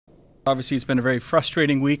Obviously, it's been a very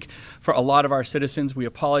frustrating week for a lot of our citizens. We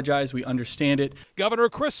apologize. We understand it. Governor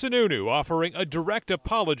Sununu offering a direct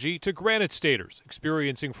apology to Granite Staters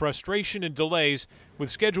experiencing frustration and delays with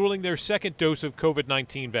scheduling their second dose of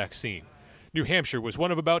COVID-19 vaccine. New Hampshire was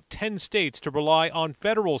one of about 10 states to rely on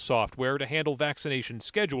federal software to handle vaccination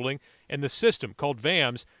scheduling, and the system, called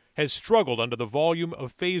VAMS, has struggled under the volume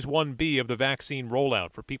of Phase 1B of the vaccine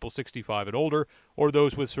rollout for people 65 and older or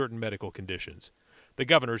those with certain medical conditions. The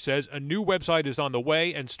governor says a new website is on the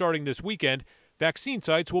way, and starting this weekend, vaccine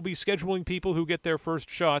sites will be scheduling people who get their first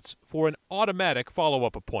shots for an automatic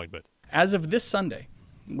follow-up appointment. As of this Sunday,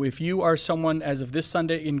 if you are someone as of this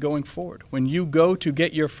Sunday and going forward, when you go to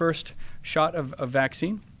get your first shot of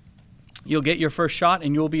vaccine, you'll get your first shot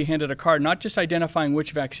and you'll be handed a card, not just identifying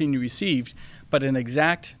which vaccine you received, but an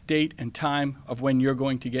exact date and time of when you're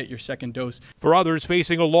going to get your second dose. For others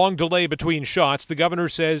facing a long delay between shots, the governor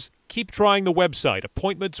says, keep trying the website.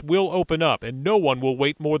 Appointments will open up, and no one will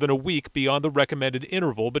wait more than a week beyond the recommended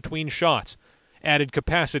interval between shots. Added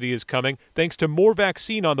capacity is coming thanks to more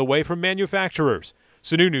vaccine on the way from manufacturers.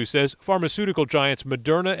 Sununu says pharmaceutical giants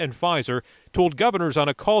Moderna and Pfizer told governors on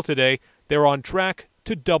a call today they're on track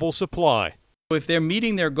to double supply. If they're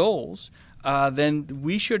meeting their goals, then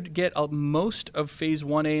we should get most of Phase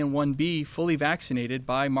 1A and 1B fully vaccinated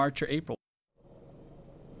by March or April.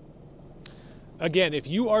 Again, if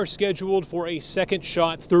you are scheduled for a second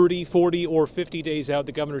shot 30, 40, or 50 days out,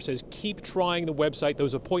 the governor says keep trying the website.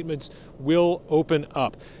 Those appointments will open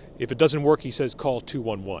up. If it doesn't work, he says call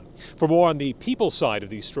 211. For more on the people side of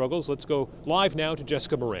these struggles, let's go live now to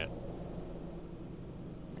Jessica Moran.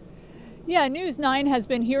 Yeah, News 9 has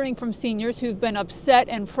been hearing from seniors who've been upset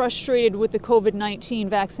and frustrated with the COVID-19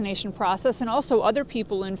 vaccination process, and also other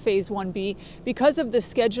people in Phase 1B because of the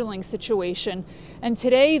scheduling situation. And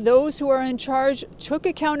today, those who are in charge took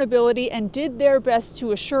accountability and did their best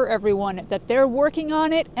to assure everyone that they're working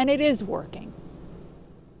on it, and it is working.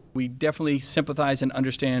 We definitely sympathize and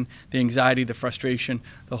understand the anxiety, the frustration,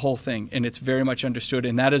 the whole thing, and it's very much understood,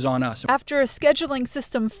 and that is on us. After a scheduling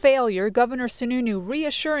system failure, Governor Sununu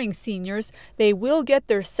reassuring seniors they will get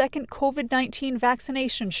their second COVID-19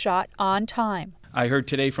 vaccination shot on time. I heard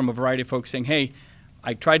today from a variety of folks saying, hey,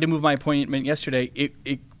 I tried to move my appointment yesterday.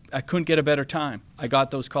 I couldn't get a better time. I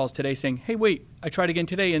got those calls today saying, hey, wait, I tried again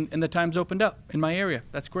today and the time's opened up in my area.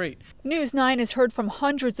 That's great. News 9 has heard from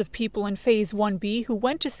hundreds of people in Phase 1B who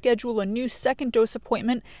went to schedule a new second dose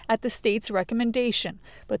appointment at the state's recommendation.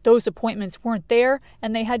 But those appointments weren't there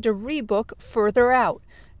and they had to rebook further out.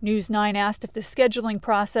 News 9 asked if the scheduling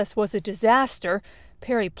process was a disaster.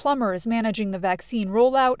 Perry Plummer is managing the vaccine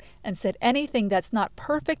rollout and said anything that's not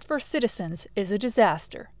perfect for citizens is a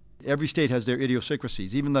disaster. Every state has their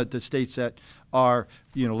idiosyncrasies. Even the states that are,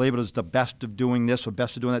 labeled as the best of doing this or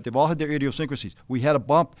best of doing that, they've all had their idiosyncrasies. We had a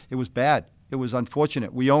bump. It was bad. It was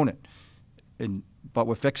unfortunate. We own it. But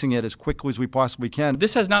we're fixing it as quickly as we possibly can.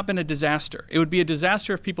 This has not been a disaster. It would be a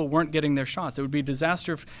disaster if people weren't getting their shots. It would be a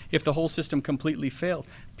disaster if the whole system completely failed.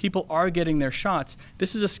 People are getting their shots.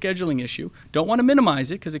 This is a scheduling issue. Don't want to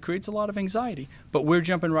minimize it because it creates a lot of anxiety, but we're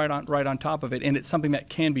jumping right on top of it, and it's something that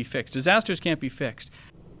can be fixed. Disasters can't be fixed.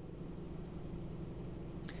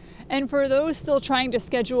 And for those still trying to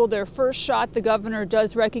schedule their first shot, the governor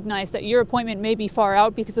does recognize that your appointment may be far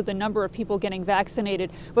out because of the number of people getting vaccinated,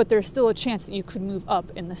 but there's still a chance that you could move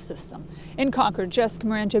up in the system. In Concord, Jessica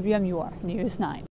Moran, WMUR News 9.